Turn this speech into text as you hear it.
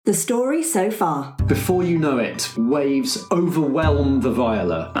The story so far. Before you know it, waves overwhelm the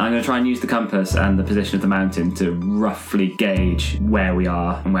Viola. I'm going to try and use the compass and the position of the mountain to roughly gauge where we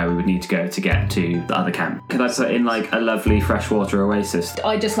are and where we would need to go to get to the other camp. Could I put in like a lovely freshwater oasis?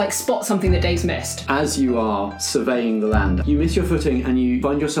 I just spot something that Dave's missed. As you are surveying the land, you miss your footing and you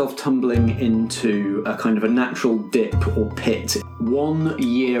find yourself tumbling into a kind of a natural dip or pit. 1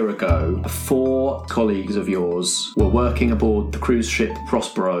 year ago, 4 colleagues of yours were working aboard the cruise ship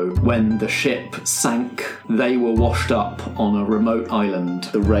Prospero. When the ship sank, they were washed up on a remote island.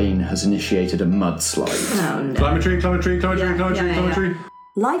 The rain has initiated a mudslide. Oh, no. Climb a tree, climb a tree, climb a tree, climb a tree, climb a tree.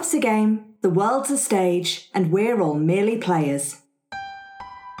 Life's a game, the world's a stage, and we're all merely players.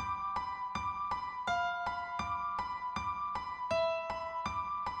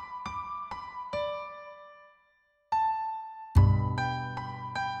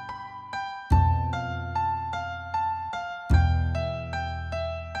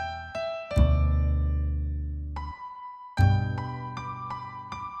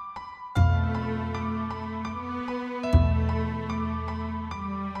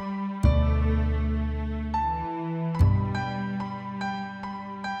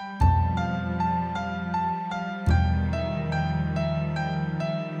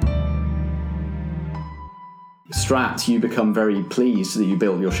 Strat, you become very pleased that you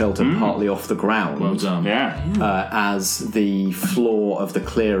built your shelter partly off the ground. Well done. Yeah. As the floor of the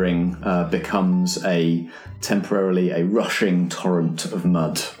clearing becomes temporarily a rushing torrent of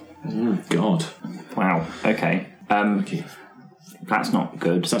mud. God. Wow. Okay. That's not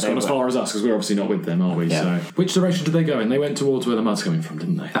good. So that's gone as far as us, because we're obviously not with them, are we? Yeah. So, which direction did they go in? They went towards where the mud's coming from,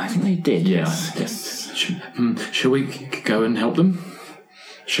 didn't they? I think they did. Yes. Yes. Shall we go and help them?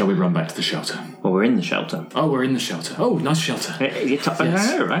 Shall we run back to the shelter? Well, we're in the shelter. Oh, we're in the shelter. Oh, nice shelter. Yes.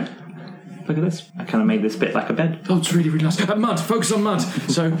 Yes. Right? Look at this. I kind of made this bit like a bed. Oh, it's really, really nice. Mud. Focus on mud.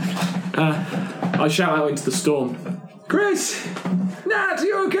 So, I shout out into the storm. Chris! Nat,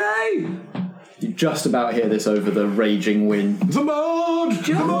 you okay? You just about hear this over the raging wind. The mud!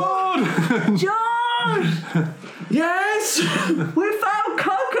 The mud! George! Yes! We found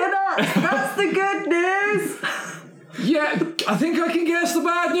coconuts! That's the good news! Yeah, I think I can guess the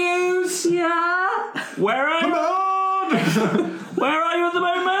bad news. Yeah? Where are you? Mud! Where are you at the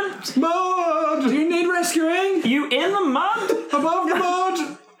moment? Mud! Do you need rescuing? You in the mud? Above the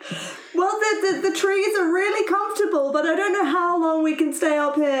mud! Well, the trees are really comfortable, but I don't know how long we can stay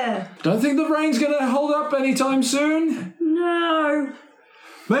up here. Don't think the rain's gonna hold up anytime soon. No.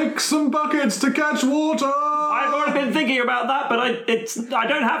 Make some buckets to catch water! I've already been thinking about that, but I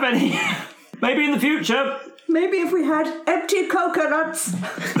don't have any. Maybe in the future. Maybe if we had empty coconuts.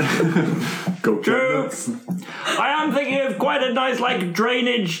 True. I am thinking of quite a nice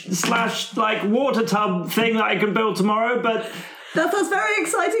drainage / water tub thing that I can build tomorrow, but That sounds very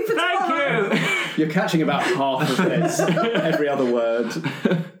exciting for tomorrow. thank you. You're catching about half of this, every other word.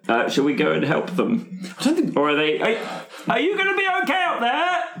 Shall we go and help them? I don't think... Or are they... Are you going to be okay up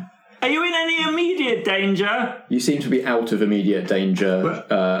there? Are you in any immediate danger? You seem to be out of immediate danger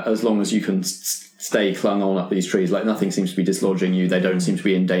as long as you can stay clung on up these trees. Nothing seems to be dislodging you. They don't seem to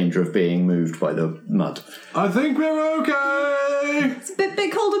be in danger of being moved by the mud. I think we're okay! It's a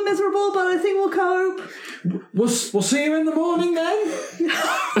bit cold and miserable, but I think we'll cope. We'll see you in the morning then.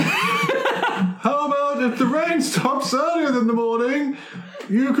 How about if the rain stops earlier than the morning,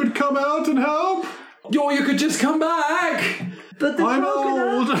 you could come out and help? Or you could just come back. But the I'm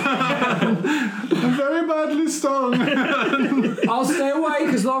coconut... old. I'm very badly stung. I'll stay awake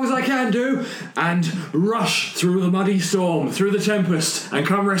as long as I can do and rush through the muddy storm, through the tempest, and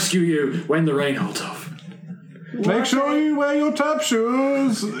come rescue you when the rain holds off. Make sure you wear your tap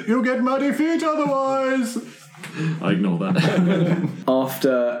shoes. You'll get muddy feet otherwise. I ignore that.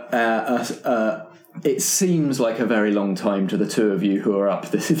 After it seems like a very long time to the two of you who are up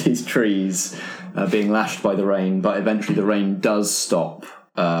these trees being lashed by the rain, but eventually the rain does stop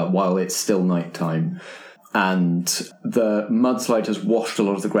while it's still nighttime. And the mudslide has washed a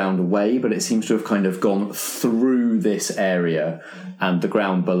lot of the ground away, but it seems to have kind of gone through this area, and the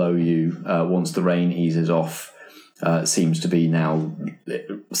ground below you, once the rain eases off, seems to be now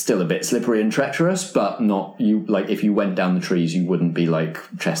still a bit slippery and treacherous, but not you. If you went down the trees, you wouldn't be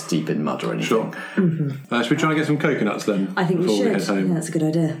chest deep in mud or anything. Sure. Mm-hmm. Should we try and get some coconuts then? I think we before should. head home? Yeah, that's a good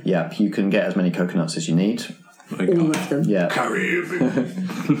idea. Yeah, you can get as many coconuts as you need. All of them. Yeah. Carry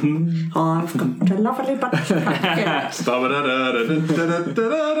I've got a lovely bunch of coconuts.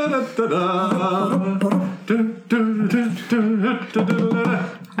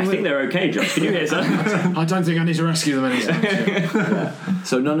 I think they're okay, Josh. Can you hear that? I don't think I need to rescue them anymore.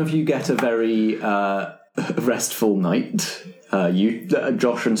 So none of you get a very restful night.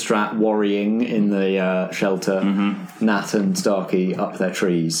 Josh and Strat worrying in the shelter, Nat and Starkey up their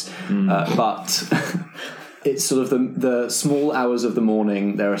trees, but it's sort of the small hours of the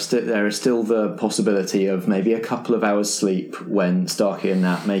morning. There is still the possibility of maybe a couple of hours sleep when Starkey and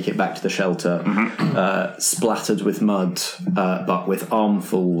Nat make it back to the shelter, splattered with mud, but with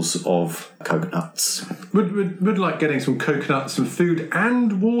armfuls of coconuts. Would like getting some coconuts, some food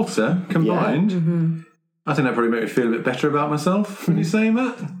and water combined. I think that probably make me feel a bit better about myself when you're saying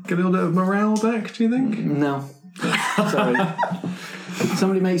that. Get a little bit of morale back, do you think? No. Sorry.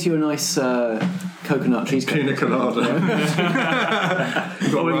 Somebody makes you a nice coconut cheesecake. Pina colada.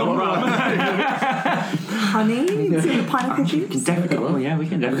 Honey, some pineapple juice. Definitely, we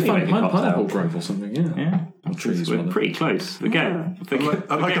can definitely make a Pineapple cocktail. grove or something, yeah. Yeah. Or trees, We're rather. pretty close. We're getting.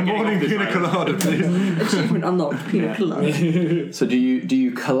 I'd like a morning pina colada, please. Achievement unlocked, pina colada. So do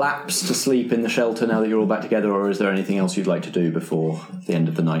you collapse to sleep in the shelter now that you're all back together, or is there anything else you'd like to do before the end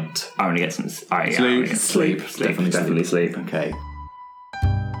of the night? I want to get some Sleep. Definitely sleep. Okay.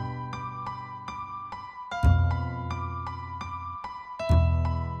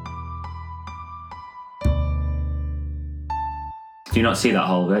 Do you not see that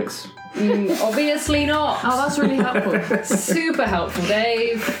hole, Vix? Obviously not. Oh, that's really helpful. Super helpful,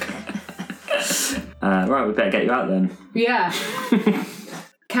 Dave. Right, we better get you out then. Yeah.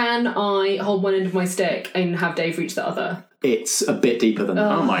 Can I hold one end of my stick and have Dave reach the other? It's a bit deeper than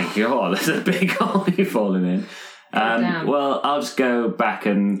that. Oh my god, there's a big hole you've fallen in. Damn. Well, I'll just go back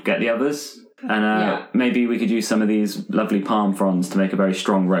and get the others. And maybe we could use some of these lovely palm fronds to make a very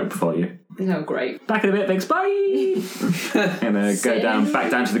strong rope for you. Oh, great. Back in a bit, Vix. Bye! And go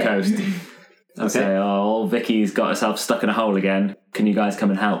back down to the coast. Okay. Say, old Vicky's got herself stuck in a hole again. Can you guys come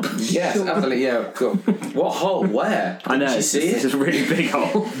and help? Yes, absolutely, yeah. Cool. What hole? Where? I know, Did you see it's it? a really big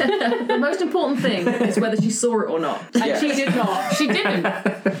hole. The most important thing is whether she saw it or not. And Yeah. she did not. She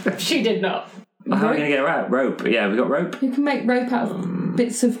didn't. She did not. How are we going to get her out? Rope. Yeah, we got rope. You can make rope out of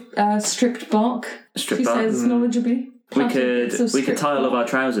bits of stripped bark. Stripped She bark? says knowledgeably. We could tie all of our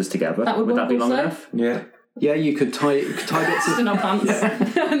trousers together. That would that work be long also. enough? Yeah. Yeah, you could tie bits of... in our pants.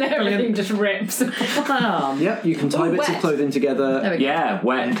 And everything just rips. Yep, you can tie bits of wet. clothing together. There we go. Yeah,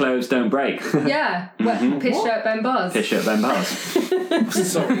 wet clothes don't break. Yeah. Piss shirt, Ben Buzz. Fish at Ben Bars.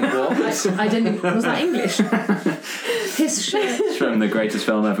 Sorry, what? I didn't. Was that English? Piss shirt. It's from the greatest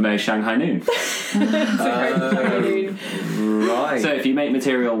film ever made, Shanghai Noon. Right. So if you make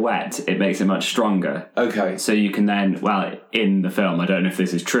material wet, it makes it much stronger. Okay. So you can then, well, in the film, I don't know if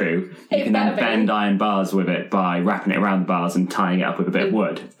this is true, you It can then better be. bend iron bars with it by wrapping it around the bars and tying it up with a bit of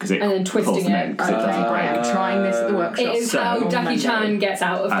wood. Because it And then twisting pulls them it. in, 'cause it Okay, doesn't break. great. Trying this at the workshop. It is So- how Jackie Monday. Chan gets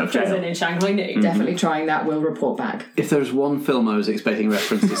out of Out the of jail. prison in Shanghai Noon. Definitely trying that. We'll report back. If there was one film I was expecting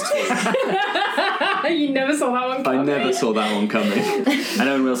references to, You never saw that one I coming. never saw that one coming. And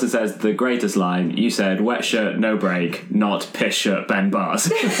Owen Wilson says the greatest line, you said wet shirt, no break, not piss shirt, Ben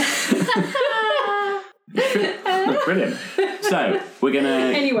Bars. Brilliant. So, we're going to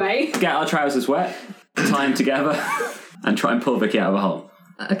Anyway. get our trousers wet, tie them together, and try and pull Vicky out of a hole.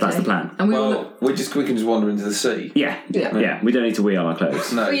 Okay. That's the plan. And we all. Well, we can just wander into the sea. Yeah. We don't need to wee on our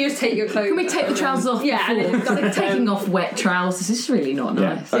clothes. No. Or you just take your clothes. Can we take the trousers off? Yeah, and before? then it's Like, taking off wet trousers is really not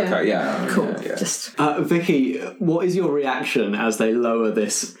nice. Okay, yeah. Cool. Yeah. Just. Vicky, what is your reaction as they lower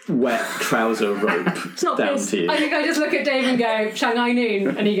this wet trouser rope not down piss. to you? I think I just look at Dave and go, Shanghai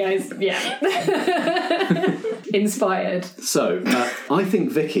Noon. And he goes, yeah. Inspired. So, I think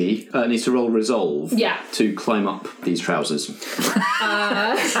Vicky needs to roll resolve Yeah. to climb up these trousers.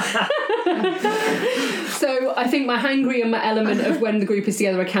 So I think my hangry and my element of when the group is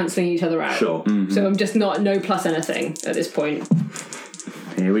together are cancelling each other out. Sure. So I'm just no plus anything at this point.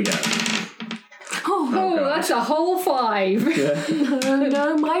 Here we go. Oh, that's a whole 5.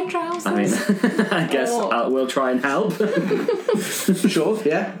 No, my trousers. I mean, I guess we'll try and help. Sure,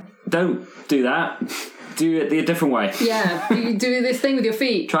 yeah. Don't do that. Do it the different way. Yeah, you do this thing with your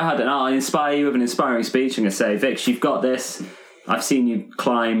feet. Try hard, and I'll inspire you with an inspiring speech. I'm going to say, Vix, you've got this. I've seen you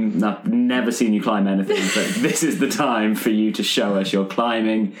climb. I've never seen you climb anything, but this is the time for you to show us your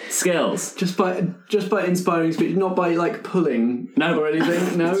climbing skills. Just by inspiring speech, not by like pulling or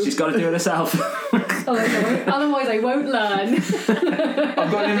anything. No, She's got to do it herself. Otherwise I won't learn.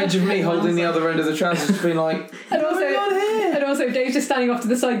 I've got an image of me holding the other end of the trousers, just being like, And also Dave's just standing off to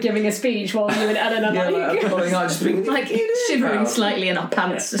the side giving a speech while you and Ellen are yeah, like, holding out, just being Like shivering slightly in our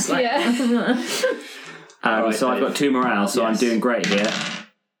pants, just like. yeah. So I've got 2 morale, so I'm Yes. doing great here.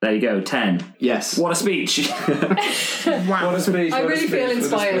 There you go, 10. Yes. What a speech! What a speech. I what a really speech, feel what a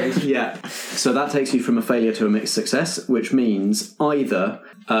inspired. speech. Yeah. So that takes you from a failure to a mixed success, which means either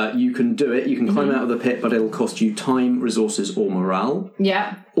you can do it, you can climb out of the pit, but it'll cost you time, resources, or morale,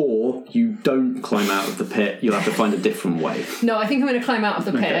 Yeah. or you don't climb out of the pit, you'll have to find a different way. No, I think I'm going to climb out of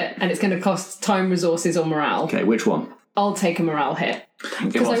the pit, and it's going to cost time, resources, or morale. Okay, which one? I'll take a morale hit.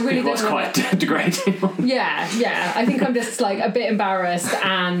 It was, I really it was don't quite wanna- degrading. Yeah. I think I'm just like a bit embarrassed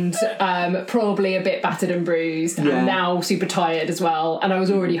and probably a bit battered and bruised, Yeah. and now super tired as well. And I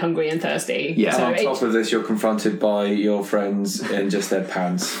was already hungry and thirsty. Yeah. So On top of this, you're confronted by your friends in just their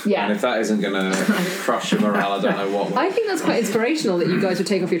pants. Yeah. And if that isn't going to crush your morale, I don't know what will. I think that's quite inspirational that you guys would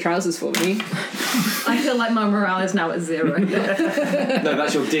take off your trousers for me. I feel like my morale is now at 0. No,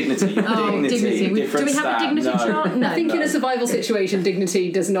 that's your dignity. Dignity. Different Do we have a stat. dignity No. chart? No. I think in a survival situation,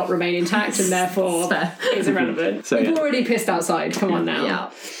 dignity does not remain intact and therefore Fair. is irrelevant. So, We've yeah. already pissed outside. Come on now. Yeah.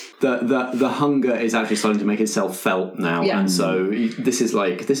 The hunger is actually starting to make itself felt now, Yeah. and so this is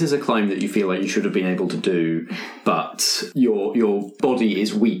a climb that you feel like you should have been able to do, but your body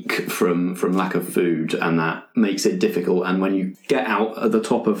is weak from lack of food, and that makes it difficult. And when you get out at the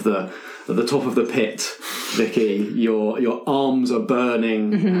top of the pit, Vicky, your arms are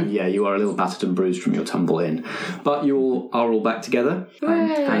burning, and you are a little battered and bruised from your tumble in, but you are all back together,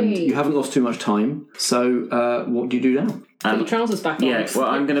 and you haven't lost too much time. So what do you do now? Put your trousers back on. Yeah, well,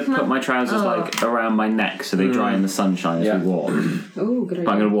 I'm going to put my trousers like around my neck so they dry in the sunshine as we walk. Oh, good idea.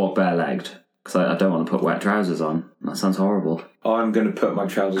 But I'm going to walk bare-legged because I don't want to put wet trousers on. That sounds horrible. I'm going to put my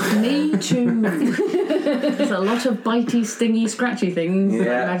trousers on. Me too. There's a lot of bitey, stingy, scratchy things.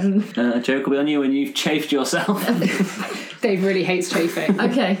 Yeah. I imagine. A joke will be on you when you've chafed yourself. Dave really hates chafing.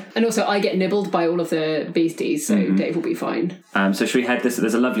 Okay. And also, I get nibbled by all of the beasties, so Dave will be fine. So should we head this?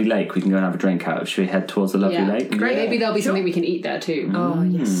 There's a lovely lake we can go and have a drink out of. Should we head towards the lovely lake? Great. Maybe there'll be something we can eat there too. Oh,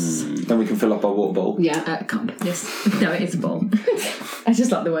 yes. Then we can fill up our water bowl. Yeah. Cup. Yes. No, it is a bowl. I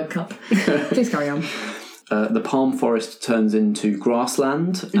just like the word cup. Please carry on. The palm forest turns into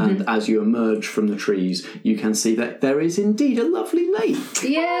grassland, and as you emerge from the trees, you can see that there is indeed a lovely lake.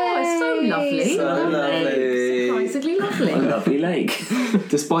 Yeah. Oh, it's so lovely. So lovely. Surprisingly lovely. Lovely lake.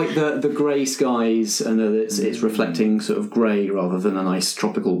 Despite the grey skies and that it's reflecting sort of grey rather than a nice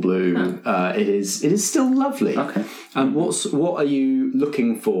tropical blue, it is still lovely. Okay. What are you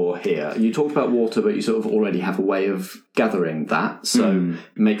looking for here? You talked about water, but you sort of already have a way of gathering that, so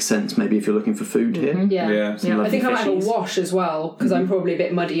it makes sense maybe if you're looking for food here. Yeah. Some I think I lovely might have a fishies. wash as well because I'm probably a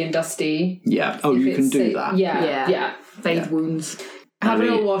bit muddy and dusty. Yeah. Oh, If you can it's do safe- that. Yeah. Bathe wounds. Have a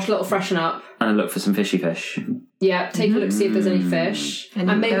Maybe- little wash, a little freshen up. And look for some fishy fish. Yeah, take a look, see if there's any fish. Any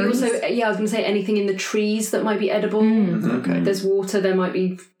And maybe berries? also, I was going to say anything in the trees that might be edible. Okay. There's water, there might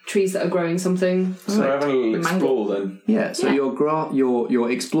be trees that are growing something. So we're having a little explore then. Yeah, so you're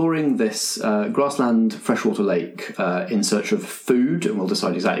exploring this grassland freshwater lake in search of food, and we'll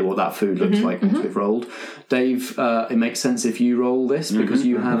decide exactly what that food looks like once we've rolled. Dave, it makes sense if you roll this because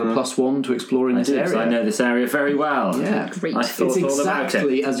you have a +1 to exploring this Because area. I know this area very well. Yeah, Great. I thought it's all about it.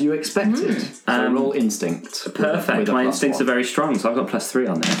 exactly as you expected. So roll instinct. Perfect. with a My +1. instincts are very strong, so I've got +3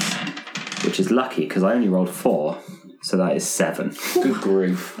 on this, which is lucky because I only rolled 4, so that is 7. Good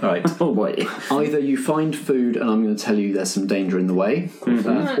grief. All right. Oh boy. Either you find food, and I'm going to tell you there's some danger in the way,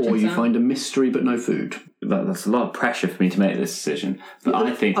 or you find a mystery but no food. That's a lot of pressure for me to make this decision. But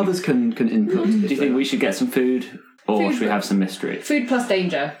I think. Others can input. Do you think we should get some food, or should we have some mystery? Food plus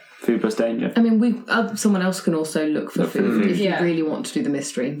danger. Food plus danger. I mean, someone else can also look for food if Yeah. you really want to do the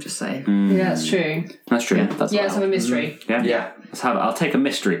mystery. I'm just saying. Yeah, that's true. That's true. Yeah, that's Yeah, let's have a mystery. Yeah. Let's have it. I'll take a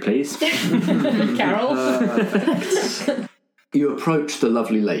mystery, please. Carol? You approach the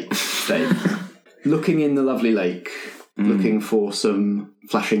lovely lake, Dave. Looking in the lovely lake, looking for some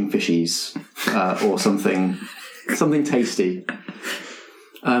flashing fishies or something tasty.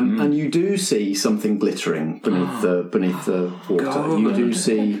 And you do see something glittering beneath the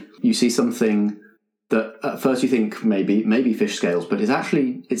water. You see something that at first you think maybe fish scales, but it's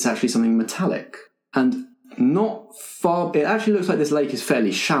actually something metallic and not far. It actually looks like this lake is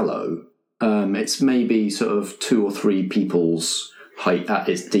fairly shallow. It's maybe sort of 2 or 3 people's height at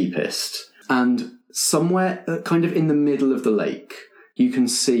its deepest. And somewhere kind of in the middle of the lake, you can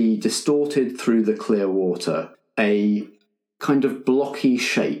see distorted through the clear water a kind of blocky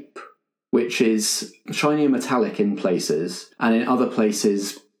shape, which is shiny and metallic in places, and in other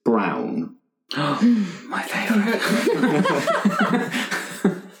places brown. My favourite.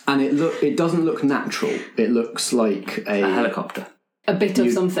 And it doesn't look natural. It looks like A helicopter. A bit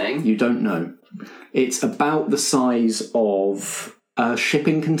of something. You don't know. It's about the size of a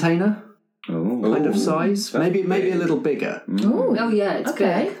shipping container. kind of size, maybe a little bigger. Oh yeah, it's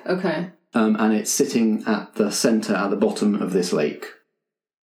big. Okay. And it's sitting at the centre, at the bottom of this lake.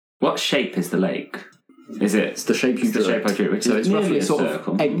 What shape is the lake? Is it? It's the shape you drew. The shape I drew, which so is it's roughly nearly a sort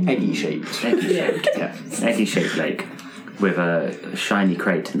circle. of eggy shaped. Eggy shaped. Yeah. Eggy shaped lake with a shiny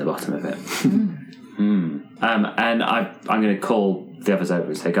crate in the bottom of it. And I'm going to call the others over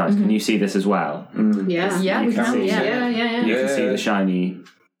and say, guys, can you see this as well? Yeah. Yeah, You we can can. see it. Yeah. You can see the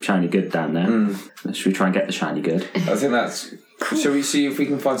shiny good down there. Should we try and get the shiny good? I think that's... Shall we see if we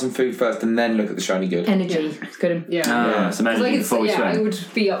can find some food first and then look at the shiny good? Energy. It's good. Yeah. Some Like energy it's, before we swim. I would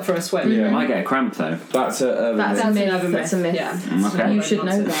be up for a swim. I might get a cramp though. That's a That's a That's myth. another myth. That's a myth. Yeah. Okay. You should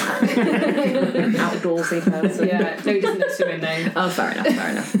know that. Outdoorsy person. Yeah, no, he doesn't know swimming though. Oh, fair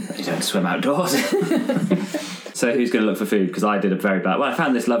enough. You don't swim outdoors. So who's going to look for food? Because I did a very bad... Well, I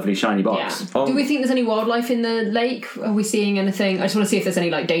found this lovely shiny box. Yeah. Do we think there's any wildlife in the lake? Are we seeing anything? I just want to see if there's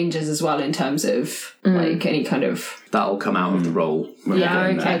any like dangers as well in terms of like any kind of... That'll come out of the roll. Yeah,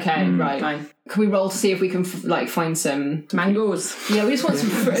 okay, right. Fine. Can we roll to see if we can find some... Mangoes. Yeah, we just want some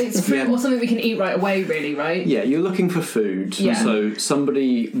fruit. It's fruit or something we can eat right away, really, right? Yeah, you're looking for food. Yeah. So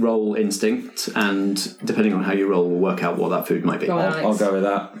somebody roll instinct, and depending on how you roll, we'll work out what that food might be. Go on, I'll Alex. go with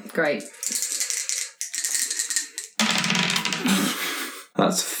that. Great.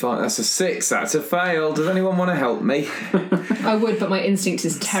 That's fine. That's a 6. That's a fail. Does anyone want to help me? I would, but my instinct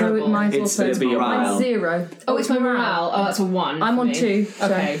is terrible. So it might It's also be your mine's morale. 0. Oh, it's my morale. Oh, that's a 1. I'm for on me. 2. So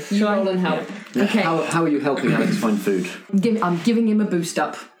Okay, you roll and help. Okay. How are you helping Alex find food? I'm giving him a boost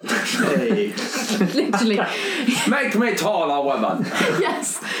up. Hey. Literally. Make me taller, woman.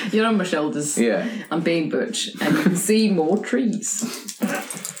 Yes. You're on my shoulders. Yeah. I'm being butch. And you can see more trees.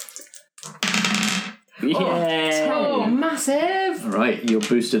 Yeah. Oh, massive! All right, you're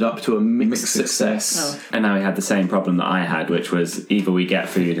boosted up to a mixed success. And now we had the same problem that I had, which was either we get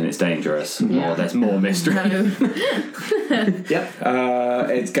food and it's dangerous, or there's more mystery. Yep.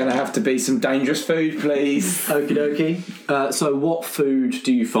 It's going to have to be some dangerous food, please. Okie dokie. So, what food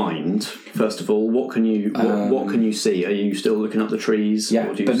do you find? First of all, what can you see? Are you still looking up the trees? Yeah,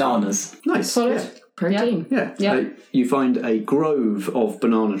 or do you bananas. Nice. Solid. Protein. Yeah. Yeah. You find a grove of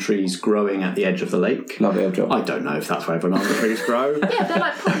banana trees growing at the edge of the lake. Lovely old job. I don't know if that's where banana trees grow. Yeah, they're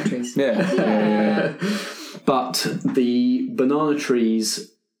like palm trees. Yeah. But the banana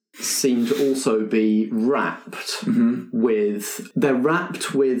trees seem to also be wrapped they're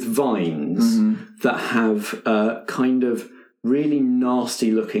wrapped with vines that have kind of really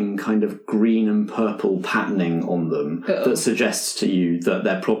nasty looking kind of green and purple patterning on them that suggests to you that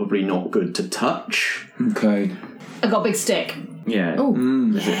they're probably not good to touch. Okay. I got a big stick. Yeah. Oh,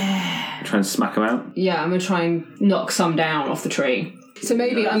 Try and smack them out. Yeah, I'm going to try and knock some down off the tree. So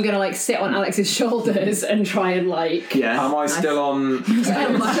maybe I'm going to like sit on Alex's shoulders and try and like... Yeah. Am I still on?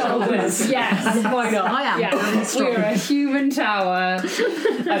 On my shoulders. Yes, why not? I am. Yeah, we're a human tower.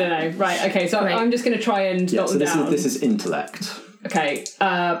 I don't know. Right, okay, so Great. I'm just going to try and knock So them down. this is intellect. Okay,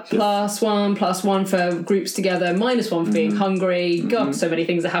 +1 for groups together, -1 for being hungry. God, so many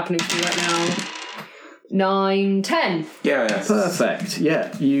things are happening to me right now. 9, 10. Yeah. Perfect.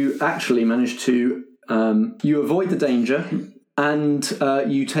 Yeah, you actually manage to you avoid the danger, and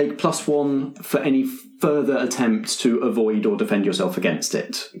you take +1 for any further attempts to avoid or defend yourself against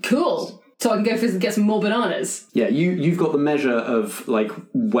it. Cool. So I can go get some more bananas. Yeah, you've got the measure of like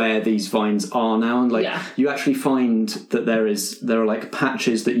where these vines are now, and like you actually find that there are like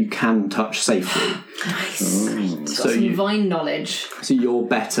patches that you can touch safely. Nice. Got So some vine knowledge. So you're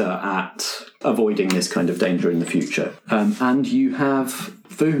better at avoiding this kind of danger in the future, and you have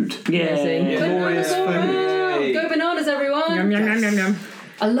food. Yeah. Glorious food. Go bananas, everyone! Yum, yum, yum, yum, yum.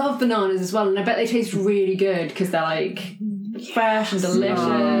 I love bananas as well, and I bet they taste really good because they're like fresh and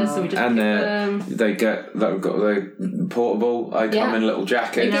delicious. So we just And pick them. they're portable. They come in little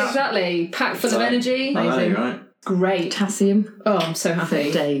jackets. Exactly, packed full of energy. I know, right? Great. Potassium. Oh, I'm so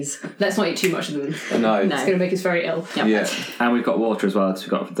happy. Days. Let's not eat too much of them. It's No. going to make us very ill. Yeah. And we've got water as well, because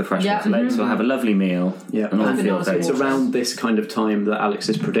we've got the fresh Yeah. water lake, so we'll have a lovely meal. Yeah, And all and feel bananas very it's water. around this kind of time that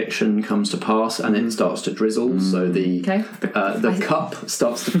Alex's prediction comes to pass, and it starts to drizzle. So the cup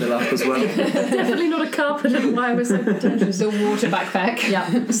starts to fill up as well. Definitely not a cup. I don't know why I was so pretentious. The water backpack. Yeah,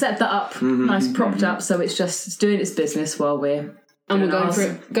 set that up, nice propped up, so it's doing its business while we're And we're doing going ours.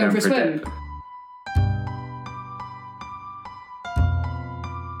 for a swim.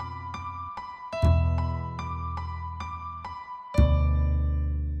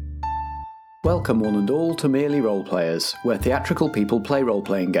 Welcome one and all to Merely Roleplayers, where theatrical people play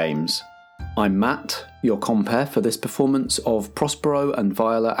role-playing games. I'm Matt, your compere for this performance of Prospero and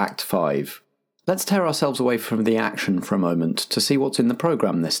Viola Act 5. Let's tear ourselves away from the action for a moment to see what's in the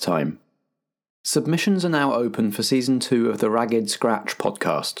programme this time. Submissions are now open for Season 2 of the Ragged Scratch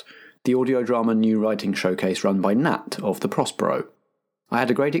podcast, the audio drama new writing showcase run by Nat of the Prospero. I had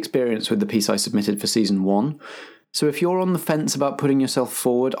a great experience with the piece I submitted for Season 1, so if you're on the fence about putting yourself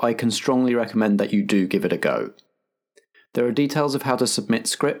forward, I can strongly recommend that you do give it a go. There are details of how to submit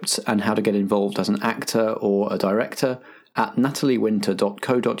scripts and how to get involved as an actor or a director at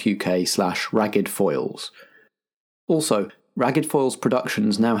nataliewinter.co.uk/raggedfoils. Also, Ragged Foils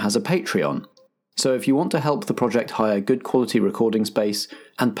Productions now has a Patreon, so if you want to help the project hire good quality recording space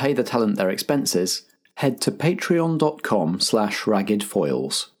and pay the talent their expenses, head to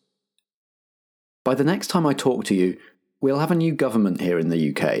patreon.com/raggedfoils. By the next time I talk to you, we'll have a new government here in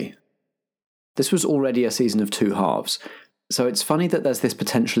the UK. This was already a season of 2 halves, so it's funny that there's this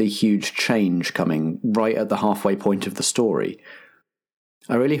potentially huge change coming right at the halfway point of the story.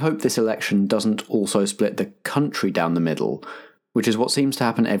 I really hope this election doesn't also split the country down the middle, which is what seems to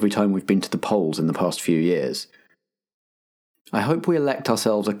happen every time we've been to the polls in the past few years. I hope we elect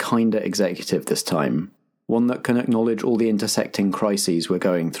ourselves a kinder executive this time, one that can acknowledge all the intersecting crises we're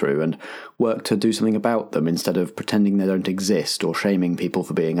going through and work to do something about them instead of pretending they don't exist or shaming people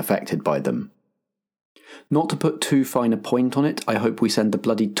for being affected by them. Not to put too fine a point on it, I hope we send the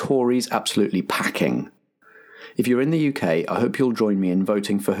bloody Tories absolutely packing. If you're in the UK, I hope you'll join me in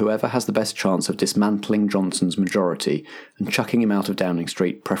voting for whoever has the best chance of dismantling Johnson's majority and chucking him out of Downing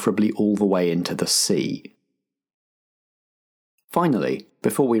Street, preferably all the way into the sea. Finally,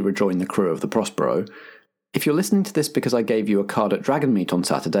 before we rejoin the crew of the Prospero, if you're listening to this because I gave you a card at Dragonmeet on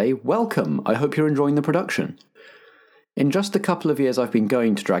Saturday, welcome! I hope you're enjoying the production. In just a couple of years I've been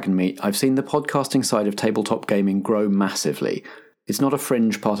going to Dragonmeet, I've seen the podcasting side of tabletop gaming grow massively. It's not a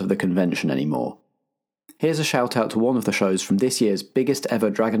fringe part of the convention anymore. Here's a shout out to one of the shows from this year's biggest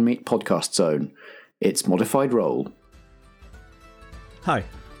ever Dragonmeet podcast zone. It's Modified Role. Hi,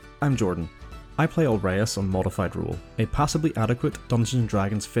 I'm Jordan. I play Ulreus on Modified Role, a passably adequate Dungeons &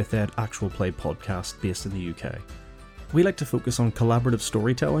 Dragons 5th Ed actual play podcast based in the UK. We like to focus on collaborative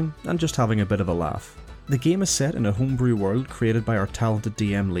storytelling and just having a bit of a laugh. The game is set in a homebrew world created by our talented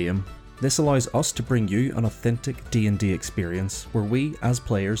DM Liam. This allows us to bring you an authentic D&D experience where we, as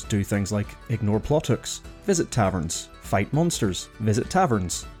players, do things like ignore plot hooks, visit taverns, fight monsters, visit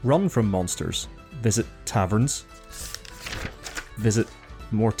taverns, run from monsters, visit taverns, visit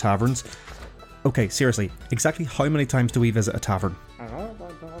more taverns. Okay, seriously, exactly how many times do we visit a tavern?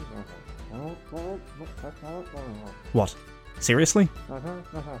 What? Seriously?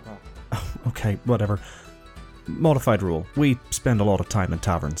 Okay, whatever. Modified Role. We spend a lot of time in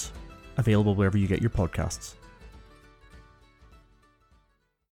taverns. Available wherever you get your podcasts.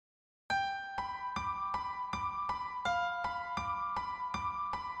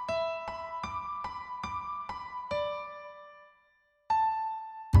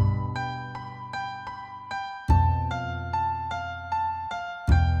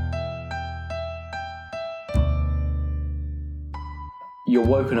 You're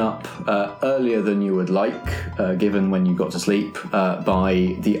woken up earlier than you would like, given when you got to sleep,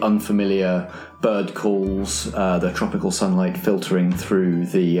 by the unfamiliar bird calls, the tropical sunlight filtering through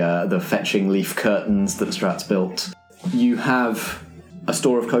the fetching leaf curtains that Strat's built. You have a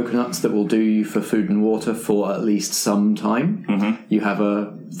store of coconuts that will do you for food and water for at least some time. Mm-hmm. You have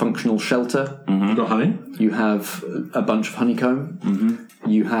a functional shelter. Mm-hmm. You got honey? You have a bunch of honeycomb. Mm-hmm.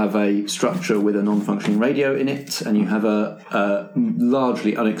 You have a structure with a non-functioning radio in it, and you have a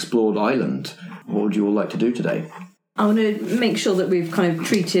largely unexplored island. What would you all like to do today? I want to make sure that we've kind of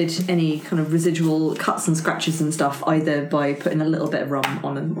treated any kind of residual cuts and scratches and stuff, either by putting a little bit of rum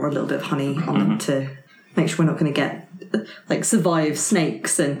on them or a little bit of honey on them to make sure we're not going to get, like, survive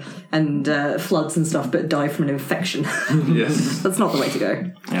snakes and floods and stuff, but die from an infection. Yes. That's not the way to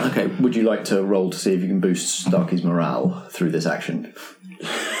go. Yeah. Okay, would you like to roll to see if you can boost Starkey's morale through this action?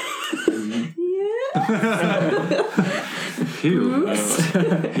 Heal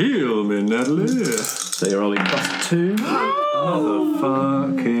me, Natalie. So you're rolling +2.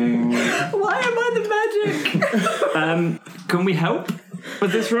 Motherfucking. Why am I the magic? Can we help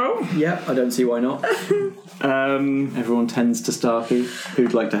with this roll? Yep, I don't see why not. Everyone tends to Starkey.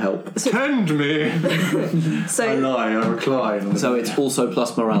 Who'd like to help? Tend me. I So, lie, I recline. So it's also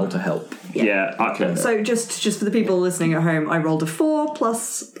plus morale to help. Yeah, okay. so just for the people listening at home, I rolled a 4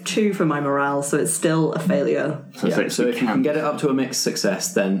 plus 2 for my morale, so it's still a failure. Yeah, so if you can get it up to a mixed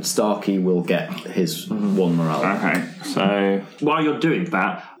success, then Starkey will get his 1 morale. Okay, so while you're doing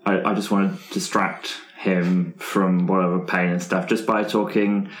that, I just want to distract him from whatever pain and stuff just by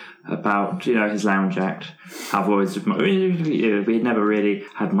talking about, his lounge act. I've always, we never really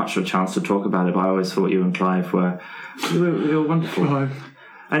had much of a chance to talk about it, but I always thought you and Clive were wonderful.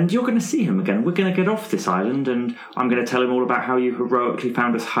 And you're going to see him again. We're going to get off this island, and I'm going to tell him all about how you heroically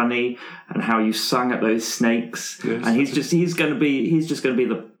found us honey and how you sung at those snakes. Yes. And he's just going to be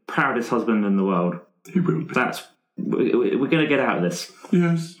the proudest husband in the world. He will be. We're going to get out of this.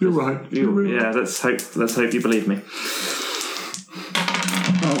 Yes, you're right. You will. Yeah, let's hope you believe me.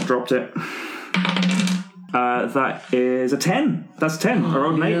 Oh, dropped it. That is a 10. That's 10. I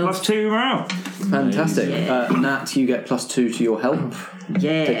rolled an 8 plus 2 morale. Fantastic. Nat, you get +2 to your help,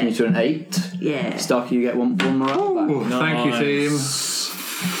 taking you to an 8. Yeah. Starkey, you get one morale back. Oh, thank you, team.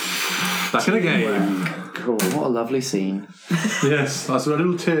 Back in the game. Cool. What a lovely scene. Yes, that's where a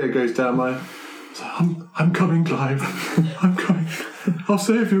little tear goes down my... I'm coming, Clive. I'm coming. I'll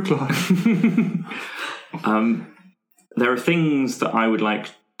save you, Clive. There are things that I would like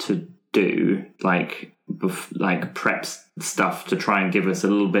to do, like prep stuff to try and give us a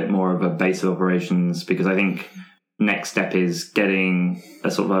little bit more of a base of operations, because I think next step is getting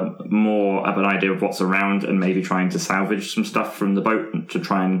a sort of a more of an idea of what's around and maybe trying to salvage some stuff from the boat to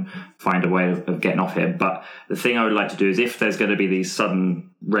try and find a way of getting off here. But the thing I would like to do is, if there's going to be these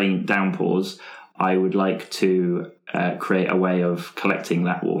sudden rain downpours, I would like to create a way of collecting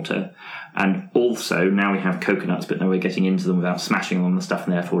that water. And also, now we have coconuts, but now we're getting into them without smashing on the stuff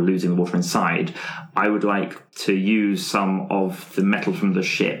and therefore losing the water inside. I would like to use some of the metal from the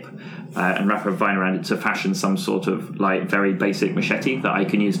ship and wrap a vine around it to fashion some sort of very basic machete that I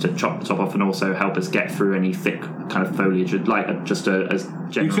can use to chop the top off and also help us get through any thick kind of foliage, just as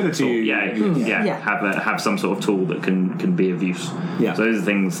general utility. Have some sort of tool that can be of use. Yeah. So those are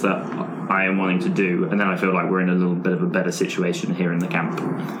things that I am wanting to do, and then I feel like we're in a little bit of a better situation here in the camp.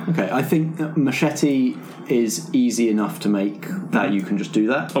 Okay, I think machete is easy enough to make that you can just do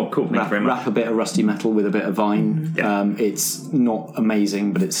that. Oh, cool. Thank you very much. Wrap a bit of rusty metal with a bit of vine. Yeah. It's not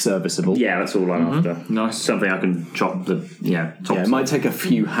amazing, but it's serviceable. Yeah, that's all I'm after. Nice. Something I can chop the tops. Yeah, it might take a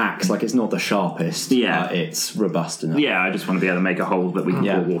few hacks. It's not the sharpest. Yeah. But it's robust enough. Yeah, I just want to be able to make a hole that we can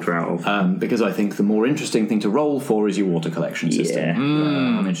pour water out of. Because I think the more interesting thing to roll for is your water collection system.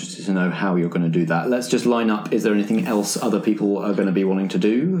 Yeah. I'm interested to know how you're going to do that. Let's just line up. Is there anything else other people are going to be wanting to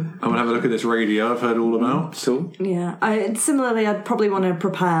do? I'm going to have a look at this radio I've heard all about. Cool. Yeah. Similarly, I'd probably want to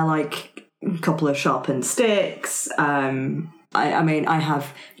prepare a couple of sharpened sticks. I mean, I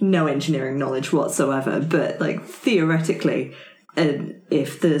have no engineering knowledge whatsoever, but theoretically,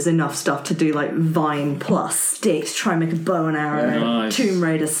 if there's enough stuff to do vine plus sticks, try and make a bow and arrow, Tomb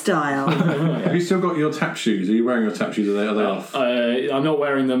Raider style. Have you still got your tap shoes? Are you wearing your tap shoes? Are they off? I'm not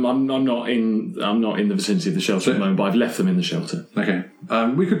wearing them. I'm not in the vicinity of the shelter at the moment, but I've left them in the shelter. Okay.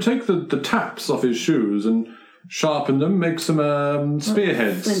 We could take the taps off his shoes and sharpen them, make some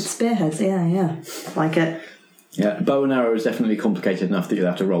spearheads. Flint spearheads, yeah. Like it. Yeah, bow and arrow is definitely complicated enough that you'll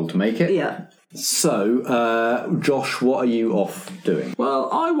have to roll to make it. Yeah. So, Josh, what are you off doing? Well,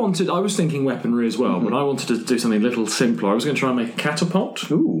 I was thinking weaponry as well, but I wanted to do something a little simpler. I was going to try and make a catapult.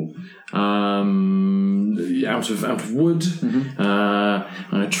 Ooh. Out of wood. I'm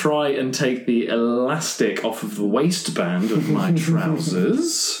going to try and take the elastic off of the waistband of my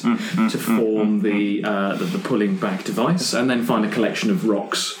trousers to form the pulling back device, and then find a collection of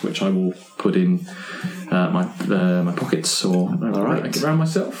rocks which I will put in my pockets or around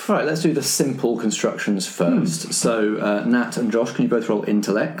myself. All right, let's do the simple constructions first. So, Nat and Josh, can you both roll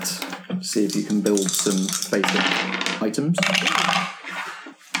intellect? See if you can build some basic items.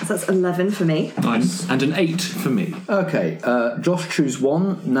 So that's 11 for me. Nice. And an 8 for me. Okay, Josh, choose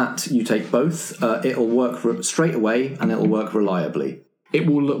one. Nat, you take both. It'll work straight away, and it'll work reliably. It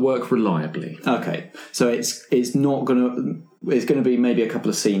will work reliably. Okay, so it's not gonna. It's going to be maybe a couple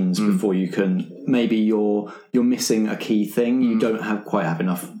of scenes before you can. Maybe you're missing a key thing. You don't quite have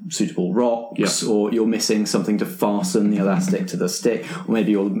enough suitable rocks, or you're missing something to fasten the elastic to the stick, or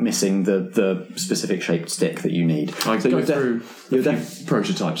maybe you're missing the specific shaped stick that you need. I so go through a few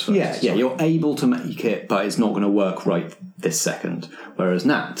prototypes first. Yeah, you're able to make it, but it's not going to work right this second. Whereas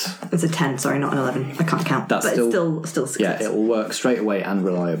Nat, it's a 10. Sorry, not an 11. I can't count. That's but still it's still success. Yeah, it will work straight away and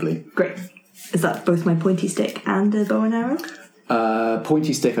reliably. Great. Is that both my pointy stick and a bow and arrow?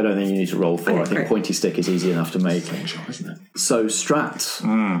 Pointy stick, I don't think you need to roll for. I think great. Pointy stick is easy enough to make. Isn't it? So,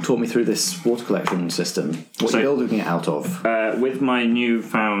 Strat, talk me through this water collection system. What you're building it out of? With my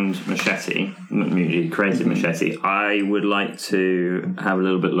newfound machete, newly created machete, I would like to have a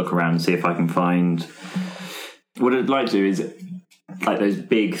little bit look around and see if I can find... What I'd like to do is those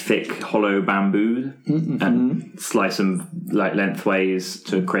big, thick, hollow bamboo and slice them lengthways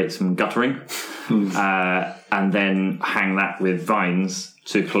to create some guttering. And then hang that with vines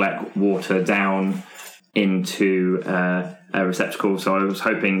to collect water down into a receptacle. So I was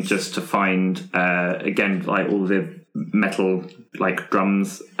hoping just to find, again, all the metal like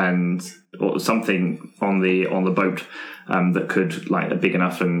drums or something on the boat that could like are big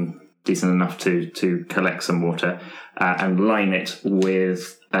enough and decent enough to collect some water and line it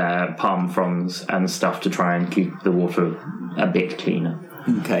with palm fronds and stuff to try and keep the water a bit cleaner.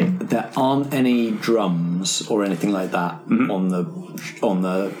 Okay, there aren't any drums or anything like that on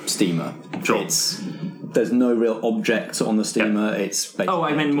the steamer. Sure. There's no real objects on the steamer. Yep. It's basically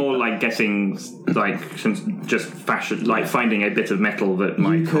I meant more like getting like just fashion, like finding a bit of metal that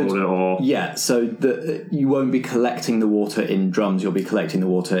might hold it, or so you won't be collecting the water in drums. You'll be collecting the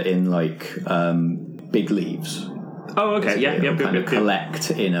water in like big leaves. Oh, okay, It'll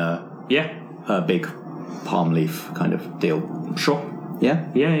collect in a big palm leaf kind of deal. Sure.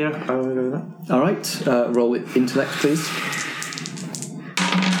 Yeah? Yeah, I'll go with that. Alright, roll intellect, please.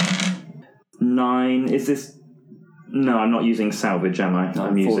 9. Is this... No, I'm not using salvage, am I? No,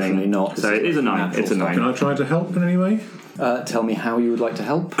 I'm unfortunately not. So it is a 9. It's a 9. Can I try to help in any way? Tell me how you would like to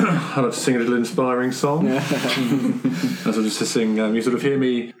help. I'd like to sing a little inspiring song. As I just sing, you sort of hear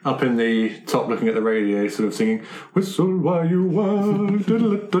me up in the top looking at the radio, sort of singing, "Whistle while you work," and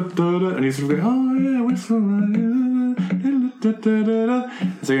you sort of go, "Oh yeah, whistle while you work."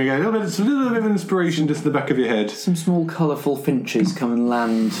 So you go, it's a little bit of inspiration just in the back of your head. Some small colourful finches come and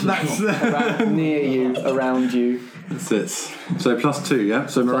land near you, around you. That's it. So +2, yeah?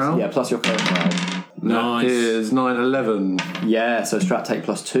 So morale? Plus your current morale. Nice. Is 9, 11. Yeah, so Strat take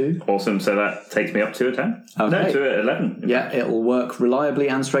 +2. Awesome, so that takes me up to a 10. Okay. No, to 11. Yeah, it'll work reliably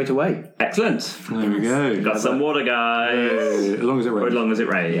and straight away. Excellent. There we go. Got some water, guys. As long as it Or rains. as long as it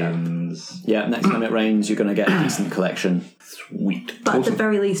rains. Yeah, next time it rains, you're going to get a decent collection. Sweet. But at the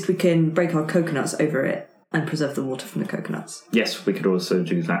very least, we can break our coconuts over it and preserve the water from the coconuts. Yes, we could also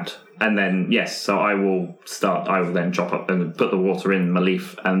do that. And then, so I will then chop up and put the water in my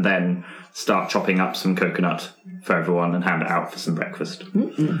leaf and then start chopping up some coconut for everyone and hand it out for some breakfast.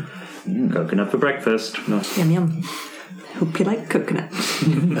 Coconut for breakfast. Yum yum. Hope you like coconut.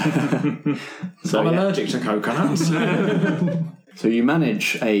 I'm allergic to coconuts. So you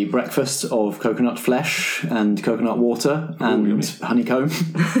manage a breakfast of coconut flesh and coconut water and honeycomb.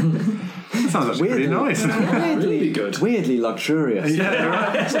 Sounds actually pretty nice. Really good. Weirdly luxurious.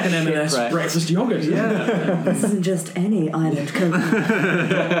 Yeah, It's like an M&S breakfast yogurt. Yeah. This isn't just any island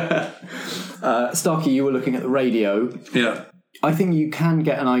coconut. Starkey, you were looking at the radio. Yeah. I think you can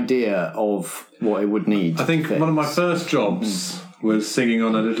get an idea of what it would need. I think one of my first jobs was singing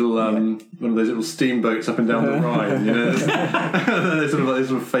on a little one of those little steamboats up and down the Rhine. You know, they're sort of like these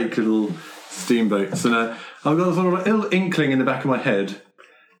sort of fake little steamboats, and I've got sort of a little inkling in the back of my head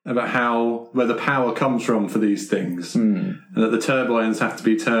about where the power comes from for these things, and that the turbines have to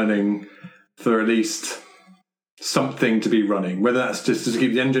be turning for at least something to be running, whether that's just to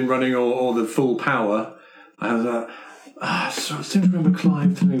keep the engine running or the full power. I have that. I seem to remember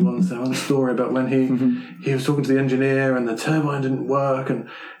Clive telling me once a story about when he was talking to the engineer and the turbine didn't work, and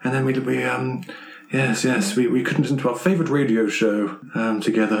then we couldn't listen to our favourite radio show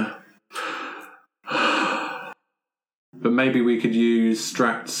together. But maybe we could use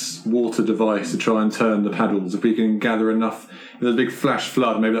Strat's water device to try and turn the paddles. If we can gather enough, if there's a big flash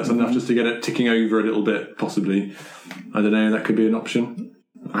flood, maybe that's enough just to get it ticking over a little bit, possibly. I don't know, that could be an option.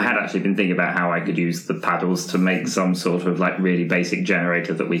 I had actually been thinking about how I could use the paddles to make some sort of like really basic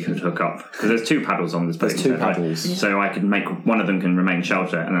generator that we could hook up. Because there's 2 paddles on this boat. There's 2 paddles. Right? So I could make one of them can remain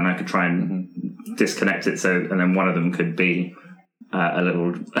shelter, and then I could try and disconnect it. And then one of them could be a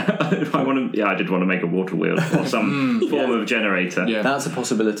little. I did want to make a water wheel or some form of generator. Yeah. That's a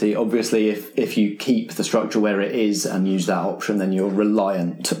possibility. Obviously, if you keep the structure where it is and use that option, then you're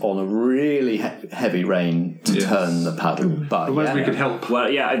reliant on a really heavy rain to turn the paddle. But Whether we could help.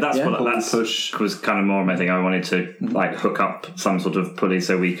 Well, that's push. was kind of more my thing. I wanted to like hook up some sort of pulley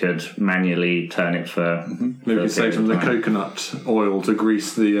so we could manually turn it for. Maybe we could save some of the coconut oil to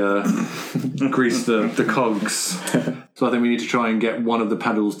grease the the cogs. So I think we need to try and get one of the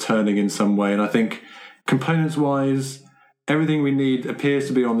paddles turning in some way. And I think components-wise, everything we need appears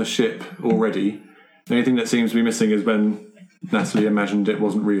to be on the ship already. The only thing that seems to be missing is when Natalie imagined it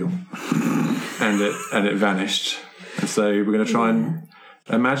wasn't real, and it vanished. And so we're going to try and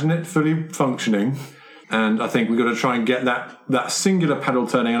imagine it fully functioning. And I think we've got to try and get that singular paddle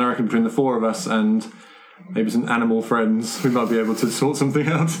turning. And I reckon between the 4 of us and maybe some animal friends, we might be able to sort something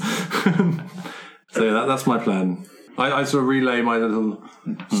out. So that's my plan. I sort of relay my little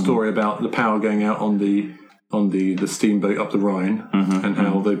story about the power going out on the steamboat up the Rhine, and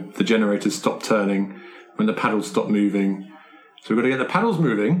how the generators stopped turning when the paddles stopped moving. So we've got to get the paddles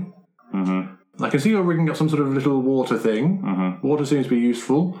moving. I can see you're rigging up some sort of little water thing. Water seems to be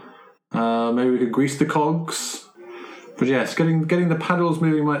useful. Maybe we could grease the cogs. But yes, getting the paddles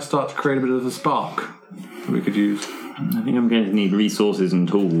moving might start to create a bit of a spark that we could use. I think I'm going to need resources and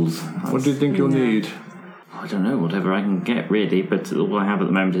tools. What do you think you'll need? I don't know, whatever I can get, really. But all I have at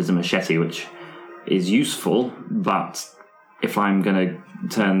the moment is a machete, which is useful. But if I'm going to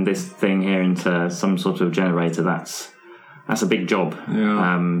turn this thing here into some sort of generator, that's a big job.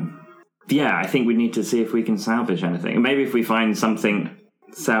 Yeah. I think we need to see if we can salvage anything. Maybe if we find something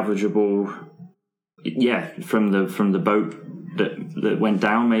salvageable, from the boat that went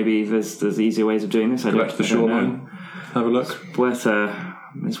down. Maybe there's easier ways of doing this. Go back to the shoreline. Have a look.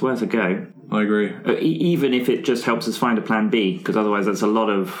 It's worth a go. I agree. Even if it just helps us find a plan B, because otherwise that's a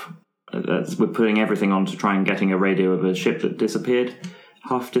lot of. We're putting everything on to try and getting a radio of a ship that disappeared,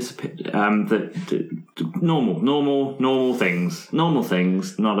 half disappeared. Normal things,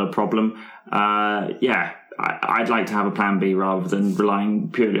 not a problem. I'd like to have a plan B rather than relying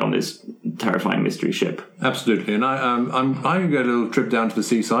purely on this terrifying mystery ship. Absolutely, and I'm going to go a little trip down to the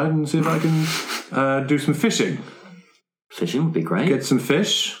seaside and see if I can do some fishing. Fishing would be great. Get some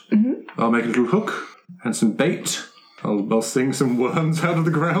fish. Mm-hmm. I'll make a little hook and some bait. I'll sing some worms out of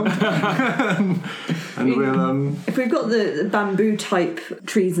the ground. and we'll... If we've got the bamboo type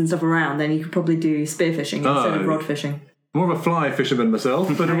trees and stuff around, then you could probably do spearfishing instead of rod fishing. More of a fly fisherman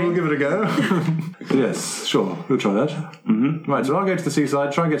myself, but we'll give it a go. Yes, sure, we'll try that. Mm-hmm. Right, so I'll go to the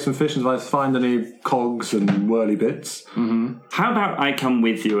seaside, try and get some fish, and if I find any cogs and whirly bits. Mm-hmm. How about I come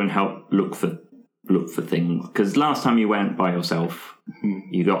with you and help look for things? Because last time you went by yourself,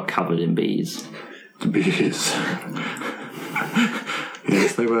 you got covered in bees. Bees.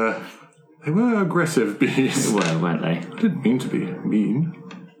 Yes, they were aggressive bees. They were, weren't they? I didn't mean to be mean.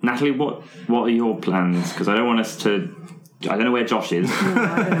 Natalie, what are your plans? Because I don't want us to... I don't know where Josh is. No,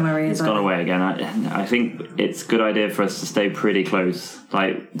 I don't know where he is. He's gone away again. I think it's a good idea for us to stay pretty close.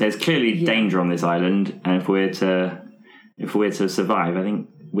 Like, there's clearly danger on this island, and if we're to survive, I think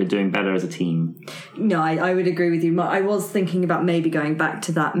we're doing better as a team. No, I would agree with you. I was thinking about maybe going back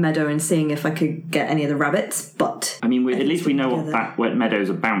to that meadow and seeing if I could get any of the rabbits, but... I mean, at least we know what meadow's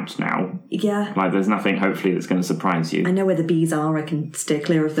about now. Yeah. Like, there's nothing, hopefully, that's going to surprise you. I know where the bees are. I can steer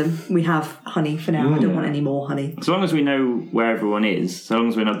clear of them. We have honey for now. I don't want any more honey. As long as we know where everyone is, so long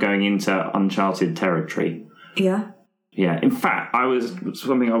as we're not going into uncharted territory. Yeah. Yeah. In fact,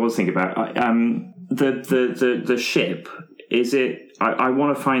 something I was thinking about. The ship... Is it... I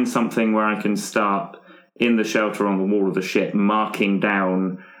want to find something where I can start in the shelter on the wall of the ship, marking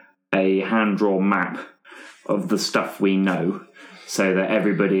down a hand-drawn map of the stuff we know, so that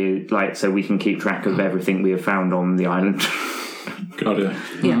everybody... so we can keep track of everything we have found on the island. Good idea.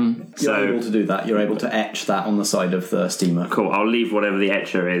 Yeah. Mm-hmm. You're able to do that. You're able to etch that on the side of the steamer. Cool. I'll leave whatever the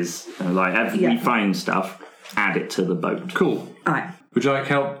etcher is. As we find stuff, add it to the boat. Cool. All right. Would you like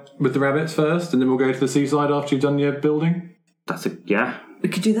help with the rabbits first, and then we'll go to the seaside after you've done your building? Yeah. We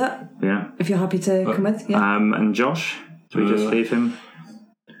could do that. Yeah. If you're happy to come with. Yeah. And Josh? Do we just leave him?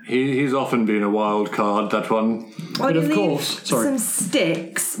 He's often been a wild card, that one. But of course. Some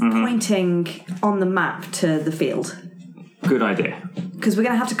sticks pointing on the map to the field. Good idea. Because we're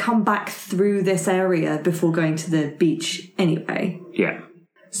going to have to come back through this area before going to the beach anyway. Yeah.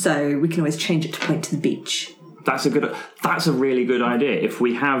 So we can always change it to point to the beach. That's a really good idea. If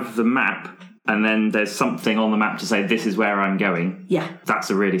we have the map and then there's something on the map to say this is where I'm going. Yeah. That's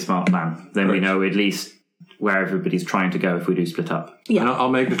a really smart plan. Then we know at least where everybody's trying to go if we do split up. Yeah. And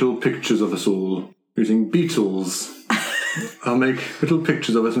I'll make little pictures of us all using beetles. I'll make little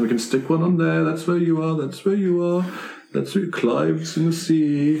pictures of us and we can stick one on there. That's where you are. That's where you are. That's where Clive's in the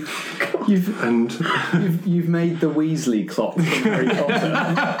sea. You've made the Weasley clock from Harry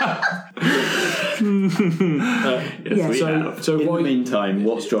Potter. So in the meantime,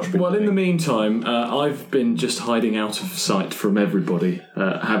 what's Josh been doing? In the meantime, I've been just hiding out of sight from everybody,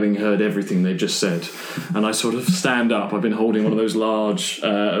 having heard everything they've just said. And I sort of stand up. I've been holding one of those large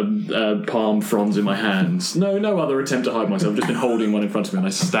palm fronds in my hands. No other attempt to hide myself. I've just been holding one in front of me, and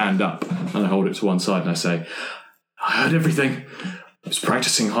I stand up and I hold it to one side and I say, I heard everything. I was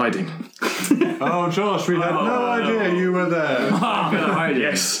practicing hiding. Oh, Josh, we had no idea you were there.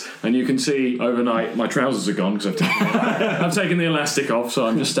 Yes. And you can see overnight my trousers are gone because I've taken the elastic off, so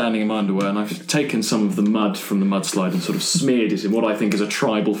I'm just standing in my underwear, and I've taken some of the mud from the mudslide and sort of smeared it in what I think is a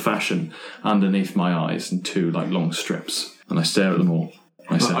tribal fashion underneath my eyes in two long strips. And I stare at them all.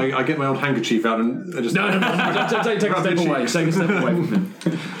 I say, I get my old handkerchief out and I just... No, take a step away. Take a step away from him.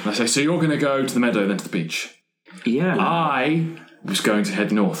 I say, so you're going to go to the meadow, then to the beach. Yeah. I was going to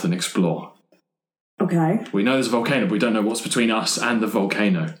head north and explore. Okay. We know there's a volcano, but we don't know what's between us and the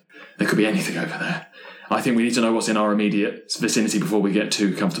volcano. There could be anything over there. I think we need to know what's in our immediate vicinity before we get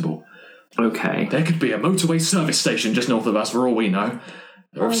too comfortable. Okay. There could be a motorway service station just north of us for all we know.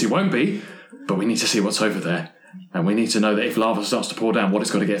 There obviously won't be, but we need to see what's over there. And we need to know that if lava starts to pour down, what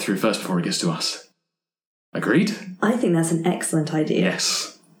it's got to get through first before it gets to us. Agreed? I think that's an excellent idea.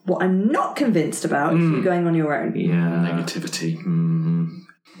 Yes. What I'm not convinced about is you going on your own. Yeah. Negativity.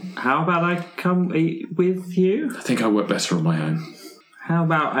 How about I come with you? I think I work better on my own. How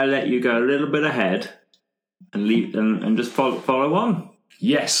about I let you go a little bit ahead and leave and just follow on?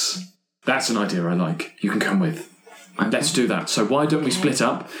 Yes. That's an idea I like. You can come with. Let's do that. So why don't we split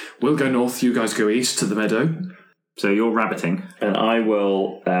up? We'll go north, you guys go east to the meadow. So you're rabbiting, and I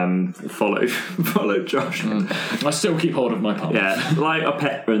will follow Josh. I still keep hold of my pump. Yeah, like a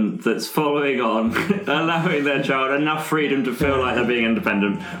parent that's following on, allowing their child enough freedom to feel like they're being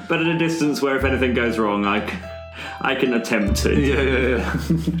independent, but at a distance where if anything goes wrong, I can attempt to. Yeah.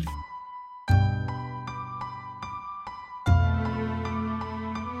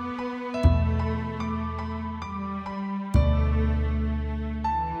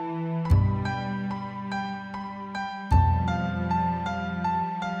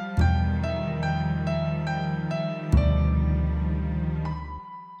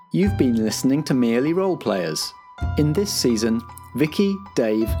 You've been listening to Merely Roleplayers. In this season, Vicky,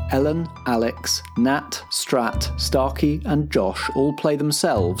 Dave, Ellen, Alex, Nat, Strat, Starkey and Josh all play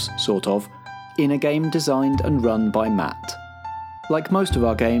themselves, sort of, in a game designed and run by Matt. Like most of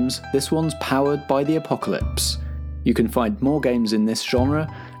our games, this one's powered by the Apocalypse. You can find more games in this genre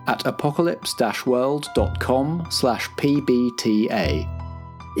at apocalypse-world.com/pbta.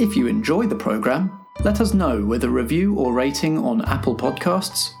 If you enjoy the programme, let us know with a review or rating on Apple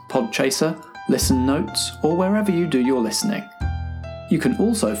Podcasts, Podchaser, Listen Notes, or wherever you do your listening. You can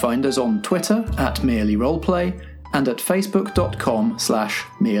also find us on Twitter at Merely Roleplay and at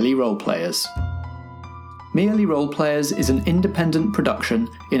facebook.com/Merely Roleplayers. Merely Roleplayers is an independent production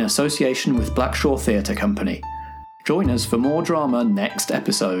in association with Blackshaw Theatre Company. Join us for more drama next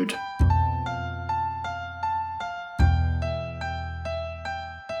episode.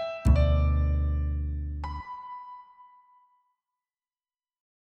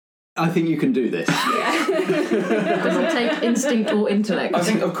 I think you can do this. Does it take instinct or intellect? I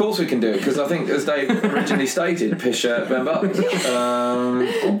think, of course, we can do it because I think, as Dave originally stated, piss shirt, bend buttons.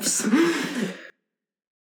 Oops.